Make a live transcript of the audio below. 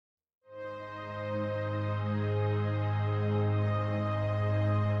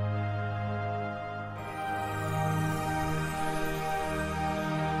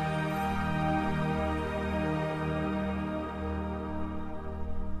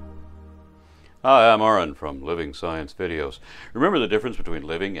Hi, I'm Aaron from Living Science Videos. Remember the difference between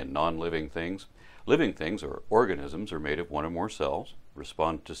living and non-living things? Living things, or organisms, are made of one or more cells,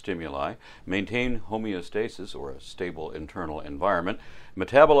 respond to stimuli, maintain homeostasis, or a stable internal environment,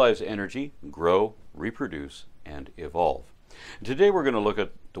 metabolize energy, grow, reproduce, and evolve. Today we're going to look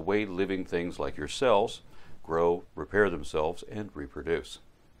at the way living things like your cells grow, repair themselves, and reproduce.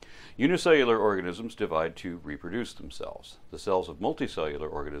 Unicellular organisms divide to reproduce themselves. The cells of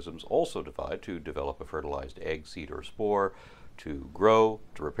multicellular organisms also divide to develop a fertilized egg, seed, or spore, to grow,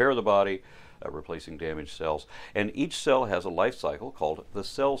 to repair the body, replacing damaged cells. And each cell has a life cycle called the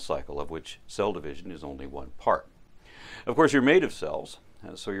cell cycle, of which cell division is only one part. Of course, you're made of cells,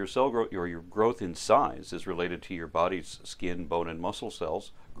 so your cell growth, or your growth in size, is related to your body's skin, bone, and muscle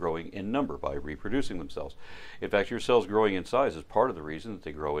cells growing in number by reproducing themselves. In fact, your cells growing in size is part of the reason that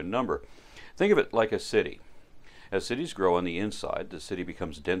they grow in number. Think of it like a city. As cities grow on the inside, the city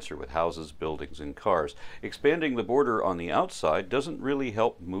becomes denser with houses, buildings, and cars. Expanding the border on the outside doesn't really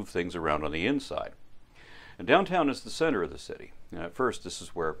help move things around on the inside. And downtown is the center of the city. And at first, this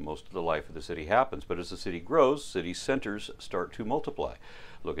is where most of the life of the city happens, but as the city grows, city centers start to multiply.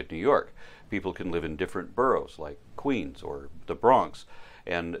 Look at New York. People can live in different boroughs like Queens or the Bronx,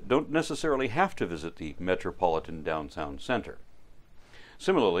 and don't necessarily have to visit the metropolitan downtown center.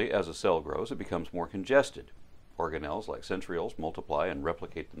 Similarly, as a cell grows, it becomes more congested. Organelles like centrioles multiply and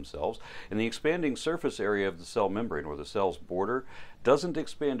replicate themselves, and the expanding surface area of the cell membrane, or the cell's border, doesn't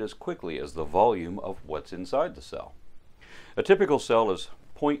expand as quickly as the volume of what's inside the cell. A typical cell is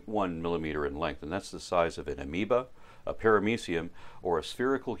 0.1 millimeter in length, and that's the size of an amoeba, a paramecium, or a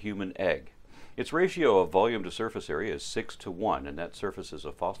spherical human egg. Its ratio of volume to surface area is 6:1, and that surface is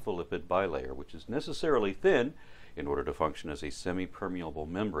a phospholipid bilayer, which is necessarily thin in order to function as a semi-permeable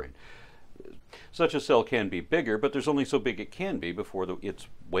membrane. Such a cell can be bigger, but there's only so big it can be before its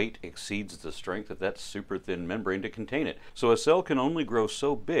weight exceeds the strength of that super thin membrane to contain it. So a cell can only grow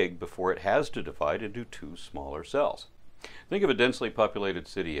so big before it has to divide into two smaller cells. Think of a densely populated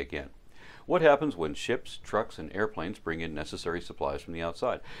city again. What happens when ships, trucks, and airplanes bring in necessary supplies from the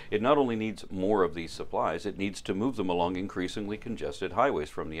outside? It not only needs more of these supplies, it needs to move them along increasingly congested highways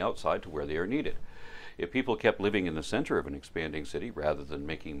from the outside to where they are needed. If people kept living in the center of an expanding city rather than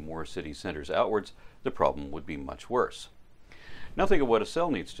making more city centers outwards, the problem would be much worse. Now think of what a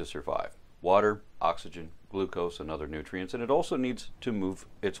cell needs to survive: water, oxygen, glucose, and other nutrients, and it also needs to move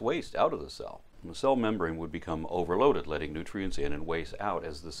its waste out of the cell. The cell membrane would become overloaded, letting nutrients in and waste out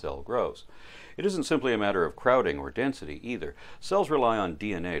as the cell grows. It isn't simply a matter of crowding or density either. Cells rely on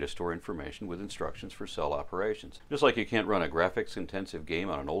DNA to store information with instructions for cell operations. Just like you can't run a graphics-intensive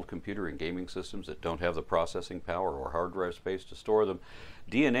game on an old computer in gaming systems that don't have the processing power or hard drive space to store them,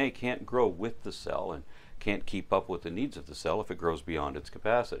 DNA can't grow with the cell and can't keep up with the needs of the cell if it grows beyond its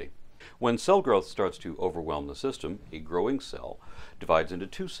capacity. When cell growth starts to overwhelm the system, a growing cell divides into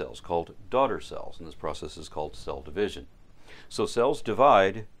two cells called daughter cells, and this process is called cell division. So cells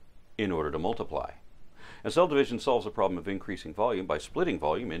divide in order to multiply. And cell division solves the problem of increasing volume by splitting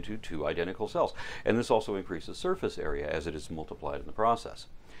volume into two identical cells, and this also increases surface area as it is multiplied in the process.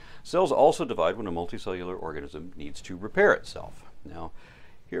 Cells also divide when a multicellular organism needs to repair itself. Now,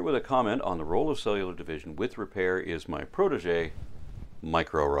 here with a comment on the role of cellular division with repair is my protege,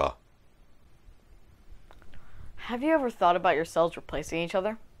 Micro-Ra. Have you ever thought about your cells replacing each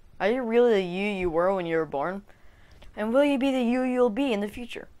other? Are you really the you were when you were born? And will you be the you'll be in the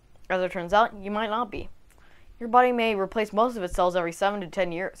future? As it turns out, you might not be. Your body may replace most of its cells every 7 to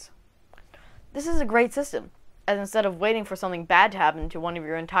 10 years. This is a great system, as instead of waiting for something bad to happen to one of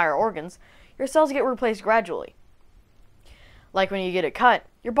your entire organs, your cells get replaced gradually. Like when you get a cut,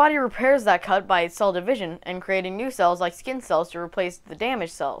 your body repairs that cut by cell division and creating new cells like skin cells to replace the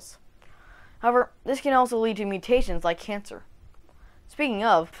damaged cells. However, this can also lead to mutations like cancer. Speaking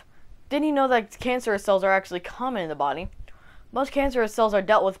of, didn't you know that cancerous cells are actually common in the body? Most cancerous cells are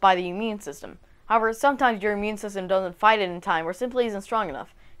dealt with by the immune system. However, sometimes your immune system doesn't fight it in time or simply isn't strong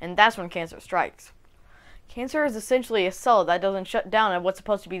enough, and that's when cancer strikes. Cancer is essentially a cell that doesn't shut down at what's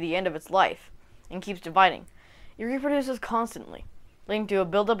supposed to be the end of its life, and keeps dividing. It reproduces constantly, leading to a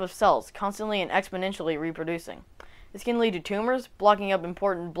buildup of cells, constantly and exponentially reproducing. This can lead to tumors, blocking up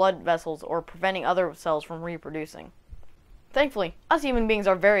important blood vessels, or preventing other cells from reproducing. Thankfully, us human beings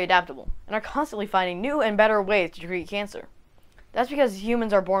are very adaptable, and are constantly finding new and better ways to treat cancer. That's because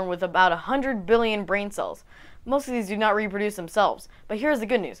humans are born with about 100 billion brain cells. Most of these do not reproduce themselves, but here's the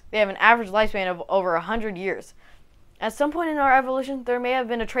good news. They have an average lifespan of over 100 years. At some point in our evolution, there may have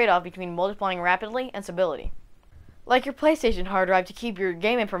been a trade-off between multiplying rapidly and stability. Like your PlayStation hard drive to keep your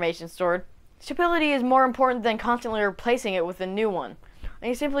game information stored, stability is more important than constantly replacing it with a new one. and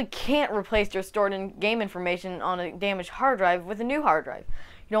you simply can't replace your stored in-game information on a damaged hard drive with a new hard drive.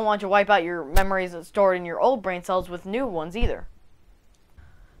 You don't want to wipe out your memories stored in your old brain cells with new ones either.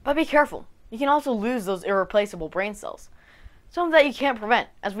 But be careful. You can also lose those irreplaceable brain cells. Some that you can't prevent,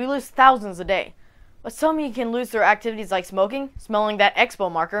 as we lose thousands a day. But some you can lose through activities like smoking, smelling that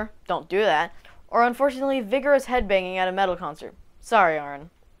expo marker, don't do that, or unfortunately vigorous headbanging at a metal concert. Sorry, Aaron.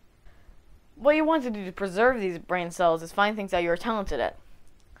 What you want to do to preserve these brain cells is find things that you are talented at.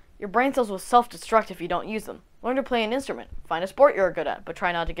 Your brain cells will self-destruct if you don't use them. Learn to play an instrument, find a sport you're good at, but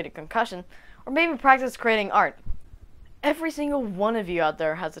try not to get a concussion, or maybe practice creating art. Every single one of you out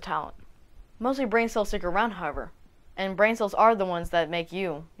there has a talent. Mostly brain cells stick around, however, and brain cells are the ones that make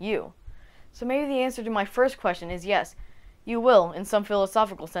you, you. So maybe the answer to my first question is yes, you will, in some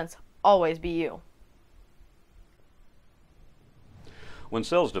philosophical sense, always be you. When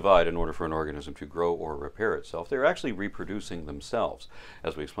cells divide in order for an organism to grow or repair itself, they're actually reproducing themselves.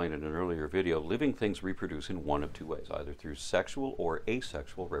 As we explained in an earlier video, living things reproduce in one of two ways, either through sexual or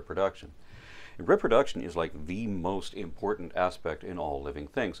asexual reproduction. And reproduction is like the most important aspect in all living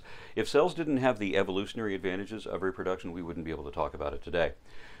things. If cells didn't have the evolutionary advantages of reproduction, we wouldn't be able to talk about it today.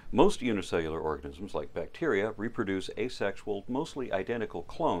 Most unicellular organisms, like bacteria, reproduce asexual, mostly identical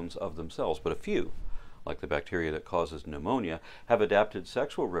clones of themselves, but a few, like the bacteria that causes pneumonia, have adapted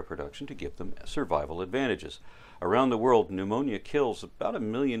sexual reproduction to give them survival advantages. Around the world, pneumonia kills about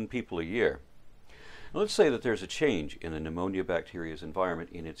 1 million people a year. Now, let's say that there's a change in the pneumonia bacteria's environment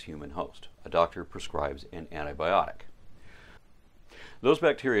in its human host. A doctor prescribes an antibiotic. Those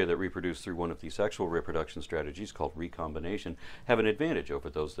bacteria that reproduce through one of the sexual reproduction strategies called recombination have an advantage over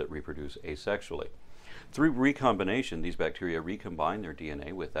those that reproduce asexually. Through recombination, these bacteria recombine their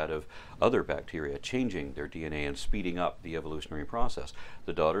DNA with that of other bacteria, changing their DNA and speeding up the evolutionary process.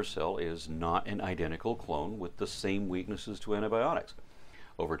 The daughter cell is not an identical clone with the same weaknesses to antibiotics.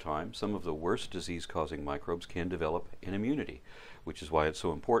 Over time, some of the worst disease-causing microbes can develop an immunity, which is why it's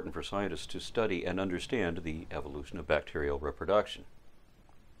so important for scientists to study and understand the evolution of bacterial reproduction.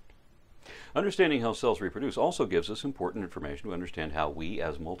 Understanding how cells reproduce also gives us important information to understand how we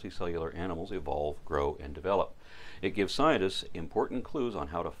as multicellular animals evolve, grow, and develop. It gives scientists important clues on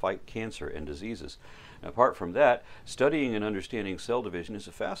how to fight cancer and diseases. Apart from that, studying and understanding cell division is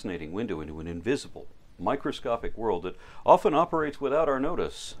a fascinating window into an invisible, microscopic world that often operates without our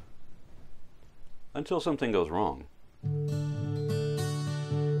notice, until something goes wrong.